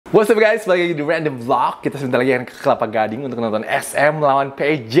What's up guys, balik lagi di Random Vlog. Kita sebentar lagi akan ke Kelapa Gading untuk nonton SM melawan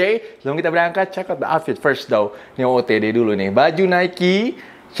PJ. Sebelum kita berangkat, check out the outfit first though. Ini OTD dulu nih. Baju Nike,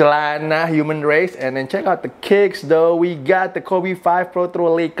 celana Human Race, and then check out the kicks though. We got the Kobe 5 Pro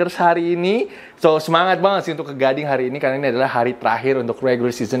Tour Lakers hari ini. So semangat banget sih untuk ke Gading hari ini, karena ini adalah hari terakhir untuk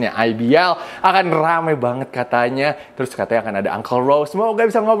regular seasonnya IBL. Akan ramai banget katanya. Terus katanya akan ada Uncle Rose. Semoga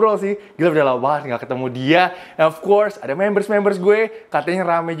bisa ngobrol sih. Gila, udah lama banget nggak ketemu dia. And of course ada members gue. Katanya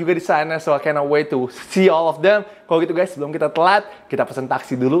ramai juga di sana. So I cannot wait to see all of them. Kalau gitu guys, sebelum kita telat, kita pesen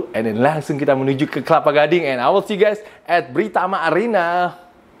taksi dulu. And then langsung kita menuju ke Kelapa Gading. And I will see you guys at Britama Arena.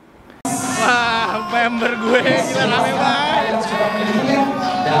 Wah, member gue gila rame banget.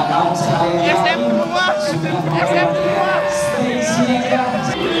 SM semua.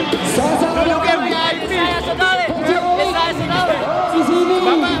 Duduknya VIP.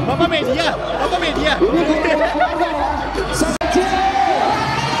 Bapak media.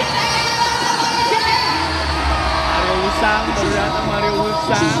 Mario Wuysang, baru datang Mario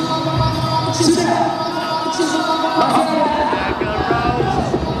Wuysang.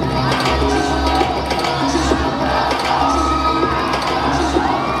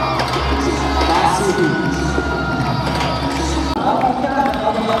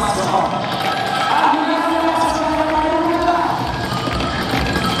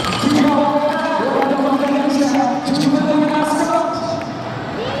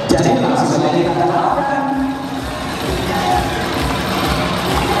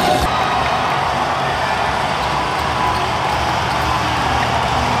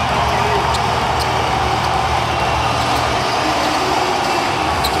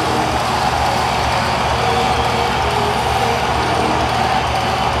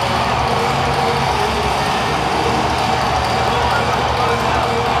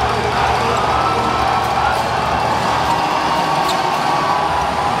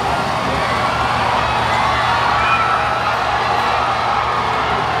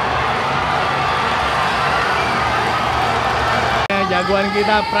 Jagoan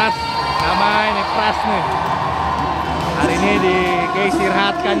kita Pras, nama ini Pras nih. Hari ini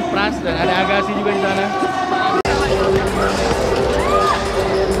diistirahatkan Pras dan ada Agassi juga di sana.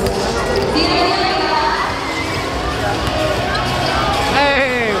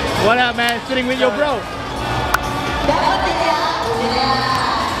 Hey, what up man? Sitting with your bro.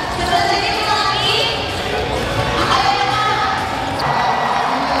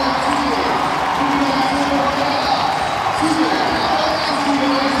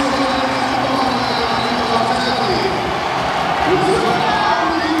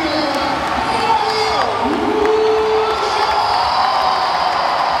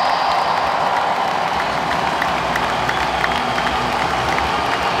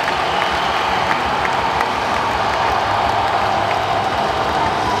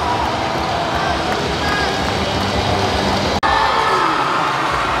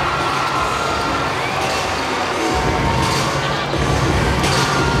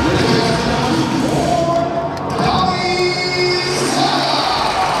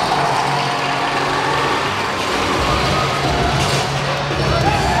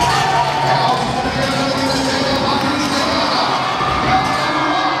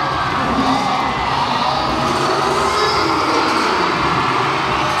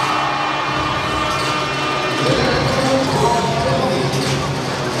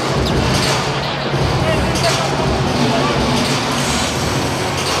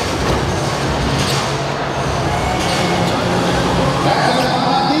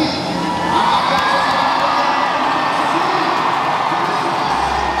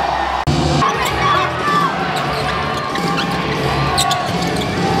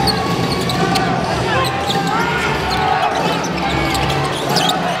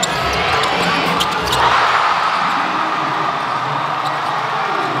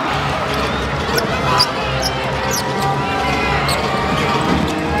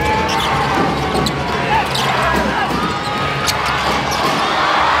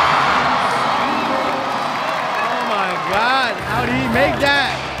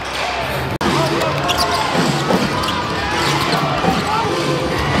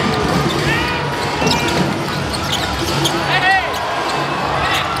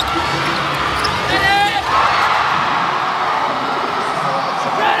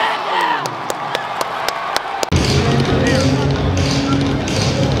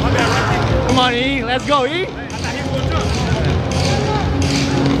 Let's go, E!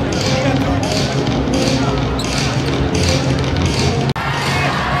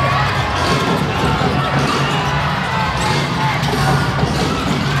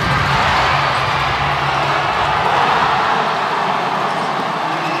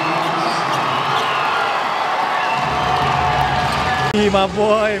 my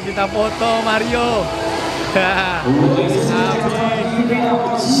boy, minta foto Mario. Ya,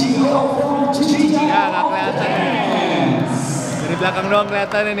 nggak kelihatan nih. Dari belakang doang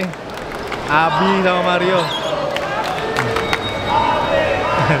kelihatan ini. Abi sama Mario.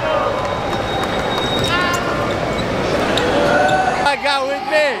 I got with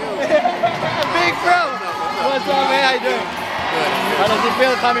me. Big bro. What's up, man? How you doing? Good. How does it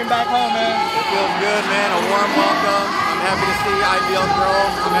feel coming back home, man? It feels good, man. A warm welcome. I'm happy to see IBL grow.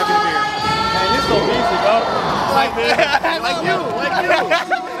 I'm happy to be here. Man, you're so busy, bro. Like me. Like you.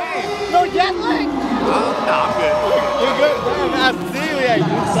 No jet lag. No, I'm good. You're good, bro. I see you. Yeah,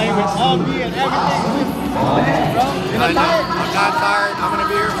 you're playing with Augie and everything. Bro, you're not tired? I'm not tired. I'm going to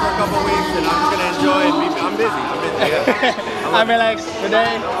be here for a couple of weeks, and I'm just going to enjoy it. I'm busy. Yeah. I mean, like,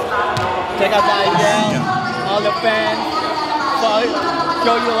 today, check out the IBL, all the fans,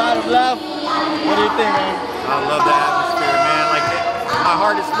 show you a lot of love. What do you think, man? I love the atmosphere, man. Like, my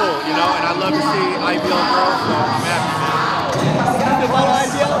heart is full, you know, and I love to see IBL grow, so I'm happy, man. You follow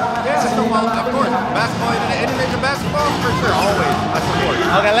IBL? Yeah, so, well, of course. Basketball, any major basketball, for sure, always. I support.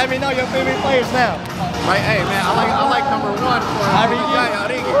 Okay, let me know your favorite players now. Right, hey, man, I like number 1 for Pelita Jaya. I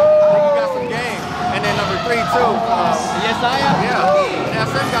think he got some game. And then number 3, too. Yes, I am. Yeah. And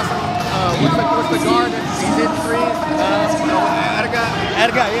SM got some, what's the guard? He's hitting threes.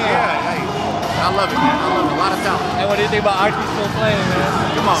 Edgar, yeah. Hey, I love it, man. I love it. A lot of talent. And what do you think about Archie still playing,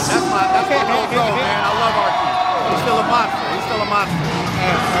 man? Come on, that's my little bro, man. I love Archie. He's still a monster.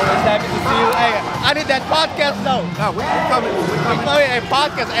 Always happy to see you. Hey, I need that podcast though. No, we're coming. A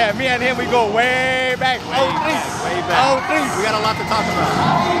podcast. Hey, me and him, we go way back. Way back. We got a lot to talk about.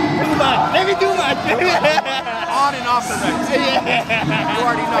 Too much. Maybe too much. On and off the net. Yeah. You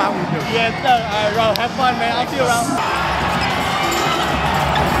already know how we do. Yes, sir. All right, bro. Have fun, man. I'll see you around.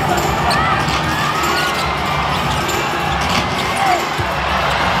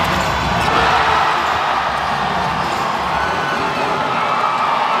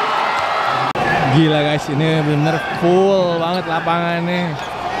 Gila guys, ini bener full banget lapangannya.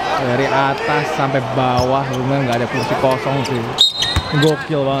 Dari atas sampai bawah, bener nggak ada kursi kosong sih.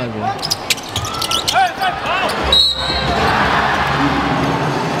 Gokil banget ya.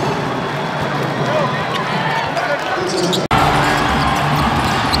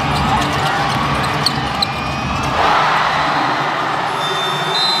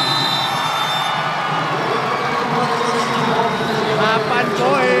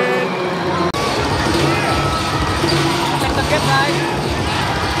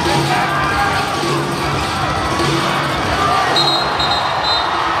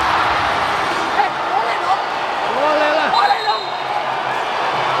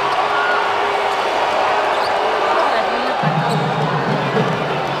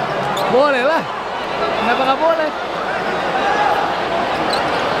 Boleh lah. Kenapa nggak boleh?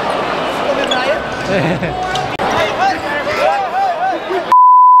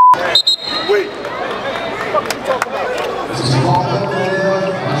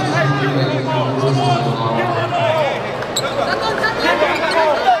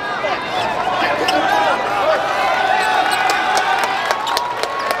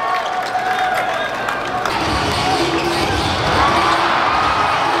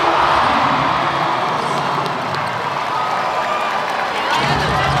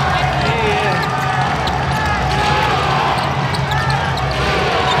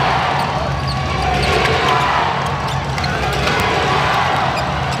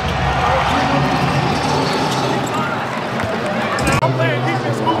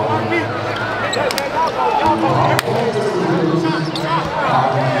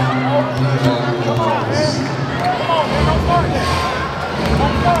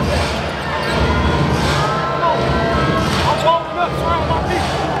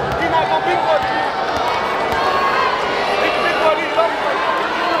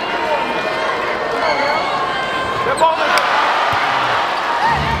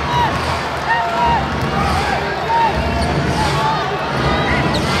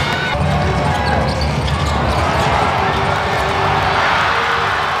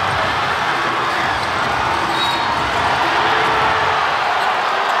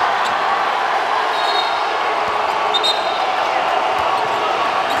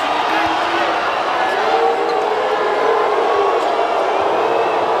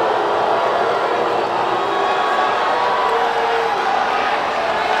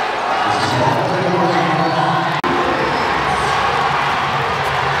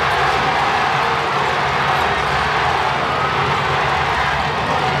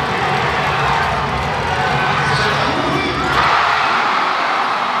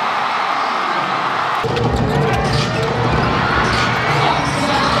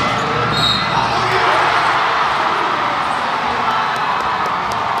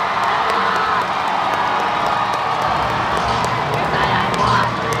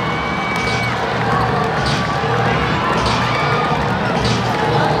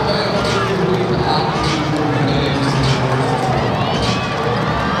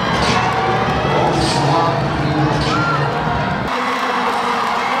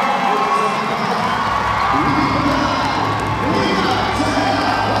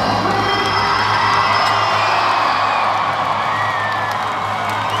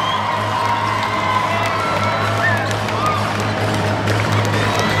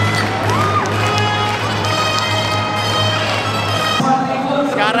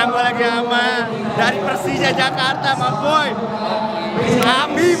 dari Persija Jakarta, my boy.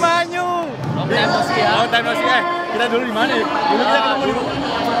 Abimanyu. Long time no see ya. Long time no see. Kita dulu di mana ya? Dulu kita ketemu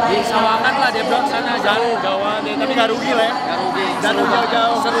Di Sawangan lah, dia bilang sana jauh. jauhan deh, tapi gak rugi lah ya. Gak rugi. Jatuh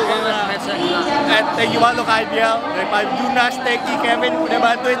jauh-jauh. Seru banget match-nya gila. Thank you banget untuk IBL dari Pak Junas, Teki, Kevin udah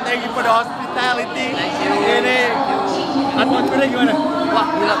bantuin. Thank you for the hospitality. Thank you. Ini atmosfernya gimana? Wah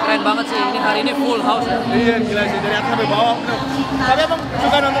gila keren banget sih. Ini hari ini full house ya. Iya gila sih, dari atas sampai bawah penuh. Tapi emang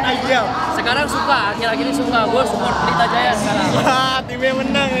suka nonton IBL? Sekarang suka, akhir-akhir ini suka. Gue support Pelita Jaya sekarang. Wah, timnya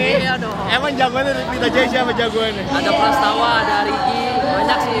menang nih. Iya dong. Emang jagoannya dari Pelita Jaya siapa jagoannya? Ada Prastawa, ada Ricky,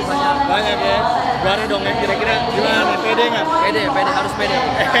 banyak sih, banyak. Banyak ya. Juara dong ya, kira-kira gimana? Pede nggak? Pede, harus pede.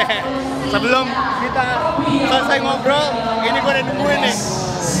 Sebelum kita selesai ngobrol, ini gue udah nungguin nih.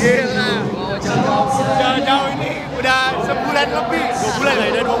 Gila. Jauh-jauh ini udah sebulan lebih. 2 bulan lah,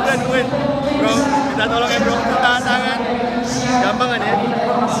 udah 2 bulan nungguin. Bro, kita tolong ya bro, untuk tahan tangan. Gampang kan ya?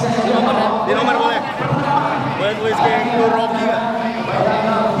 Di nomor boleh. Boleh tulis kayak itu Rocky kan?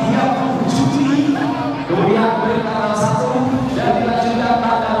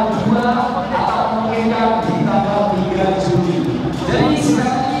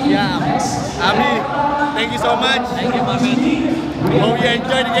 Ya, Abi, thank you so much. Thank you, my man. Hope you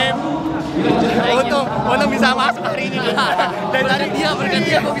enjoy the game. Untung bisa masuk hari ini. Dari tadi Dia berkat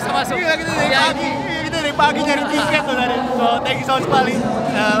dia kok bisa masuk. Iya, kita dari pagi nyari tiket tuh tadi. So thank you so much Pali.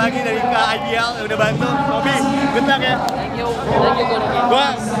 Lagi dari IBL udah bantu. Bobby, good luck ya. Thank you Rocky. Gua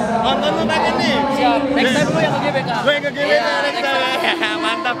nonton lu pengen nih. Siap. Next time lu yang ke GBK. Gue yang ke GBK Iya, next time.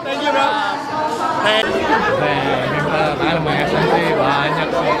 Mantap, thank you bro. Ini kan sama SM sih banyak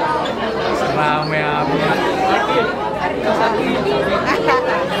sih. Rame abis.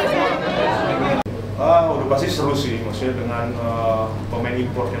 Udah pasti seru sih, maksudnya dengan pemain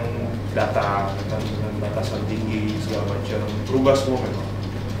import yang datang dengan batasan tinggi segala macam, berubah semua memang.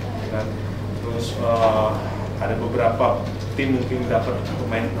 Dan terus ada beberapa tim mungkin dapat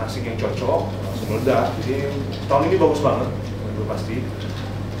pemain asing yang cocok, langsung meledak. Jadi tahun ini bagus banget, itu pasti.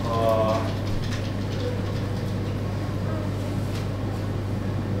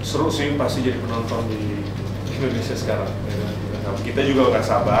 Seru sih pasti jadi penonton di Indonesia sekarang. Ya kan? Nah, kita juga nggak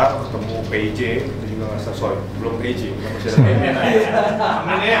sabar ketemu PJ, kita juga nggak sabar, sorry, belum PJ, kita masih ada PJ.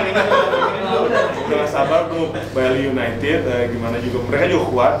 Amin ya, kita nggak sabar ketemu Bali United, gimana juga mereka juga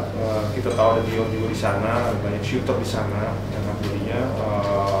kuat. Kita tahu ada Dion juga di sana, ada banyak shooter di sana, yang artinya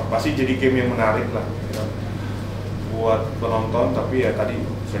pasti jadi game yang menarik lah ya, buat penonton. Tapi ya tadi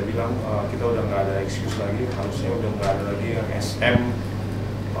saya bilang kita udah nggak ada excuse lagi, harusnya udah nggak ada lagi yang SM.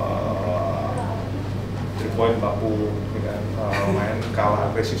 3 point baku, ya kan? Main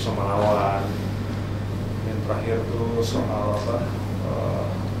kalah agresif sama lawan. Yang terakhir tuh soal apa?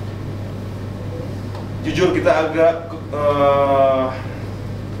 Jujur kita agak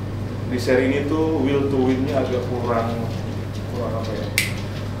di seri ini tuh will to win-nya agak kurang apa ya?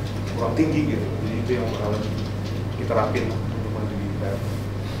 Kurang tinggi gitu. Jadi itu yang bakalan kita rapin untuk maju di PL.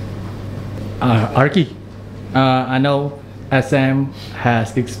 Arki, I know SM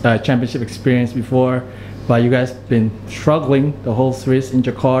has championship experience before, but you guys been struggling the whole series in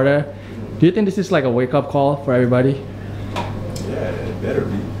Jakarta. Do you think this is like a wake-up call for everybody? Yeah, it better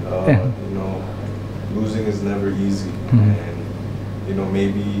be. Yeah. You know, losing is never easy, Mhm. and you know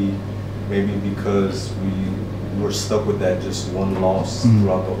maybe because we were stuck with that just one loss Mhm.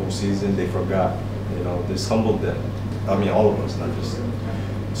 throughout the whole season, they forgot. You know, this humbled them. I mean, all of us, not just them.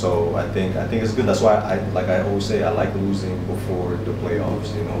 So I think it's good. That's why I always say I like losing before the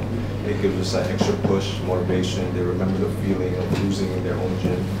playoffs. You know, it gives us an extra push, motivation. They remember the feeling of losing in their own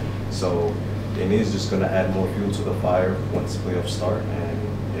gym. So it is just gonna add more fuel to the fire once playoffs start. And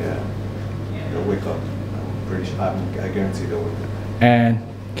yeah, they'll wake up. I'm pretty sure. I guarantee they'll wake up. And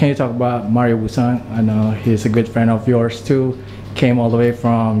can you talk about Mario Wuysang? I know he's a good friend of yours too. Came all the way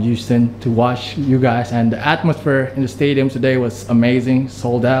from Houston to watch you guys, and the atmosphere in the stadium today was amazing,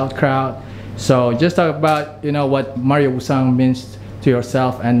 sold out crowd. So just talk about what Mario Wuysang means to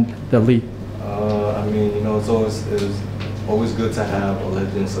yourself and the league. I mean, you know, it's always good to have a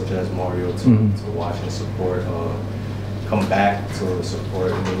legend such as Mario to watch and support. Come back to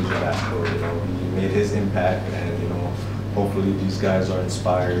support Indonesian basketball. You know, he made his impact, and you know, hopefully these guys are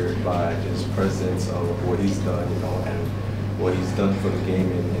inspired by his presence of what he's done. You know, and what he's done for the game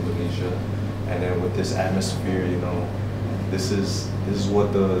in Indonesia. And then with this atmosphere, you know, this is what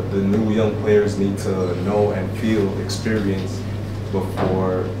the new young players need to know and feel, experience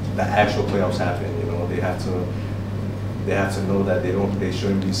before the actual playoffs happen. You know, they have to know that they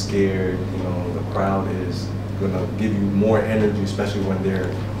shouldn't be scared. You know, the crowd is gonna give you more energy, especially when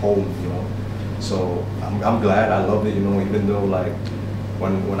they're home. You know, so I'm glad. I love it. You know, even though like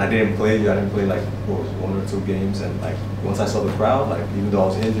when I didn't play like what was 1 or 2 games, and like once I saw the crowd, like even though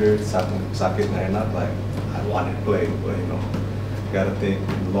I was injured, sakit nggak enak, like I wanted to play, but you know, gotta think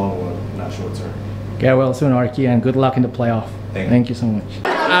in the long run, not short term. Get well soon, Arki, and good luck in the playoff. Thank you so much.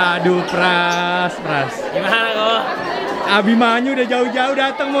 Aduh, Pras. Gimana kok? Abimanyu udah jauh-jauh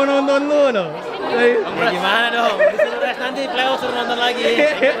datang mau nonton lu loh. Ya gimana dong? Disuruh rest nanti playoff suruh nonton lagi.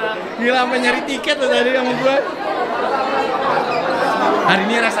 Gila, sampai nyari tiket loh tadi sama gua. Hari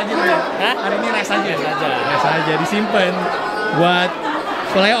ini rest aja ya? Hah? Hari ini rest aja. Rest aja, disimpan buat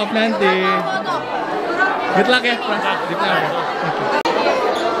playoff nanti. Good luck ya, Pras. Di playoff.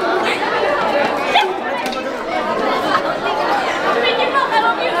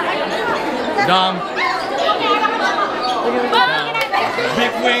 Dom.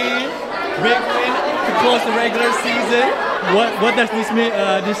 Big win to close the regular season. What does this mean?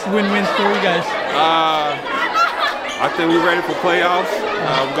 This win means for you guys? I think we're ready for playoffs.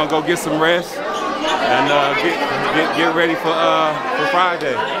 We're gonna go get some rest and get ready for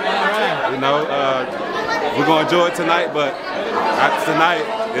Friday. You know, we're gonna enjoy it tonight, but after tonight,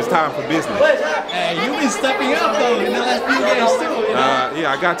 it's time for business. Hey, you've been stepping up though in the last few games too.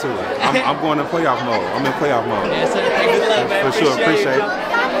 Yeah, I got to. I'm going in playoff mode. I'm in playoff mode. Yes, sir. Hey, good luck, man. For sure, appreciate it.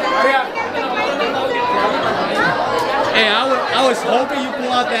 Hey, I was hoping you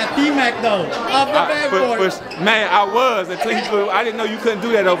pull out that T-Mac though, off the backboard. Man, I was until you flew. I didn't know you couldn't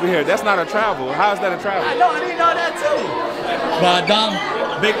do that over here. That's not a travel. How is that a travel? I didn't know that too. But Dom,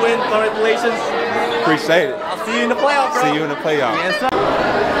 big win, congratulations. Appreciate it. I'll see you in the playoff, bro. See you in the playoff. Yes, sir.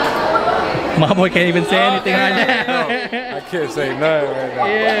 My boy can't even say anything right now. I can't say nothing right now.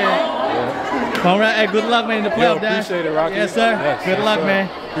 Yeah. Congrats, hey, good luck, man, in the playoff, Dad. Appreciate it, Rocky. Yes, sir. Yes, good luck, man.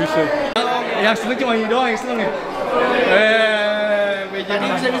 Appreciate it. Yang seneng cuma ini doang, yang seneng ya. Tadi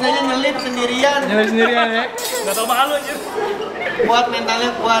bisa-bisanya nyelip sendirian. Nyelip sendirian ya. Gak tau malu aja. Kuat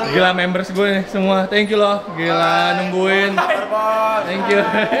mentalnya kuat. Gila, members gue nih semua. Thank you loh. Gila, nungguin. Thank you.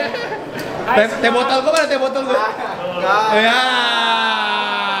 Teh botol gue mana? Teh botol gue. Ya.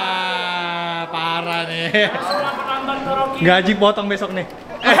 Parah nih. Gaji potong besok nih.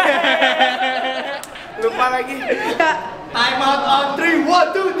 Lupa lagi. Time out on 3,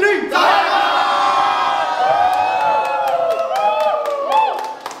 1, 2, 3.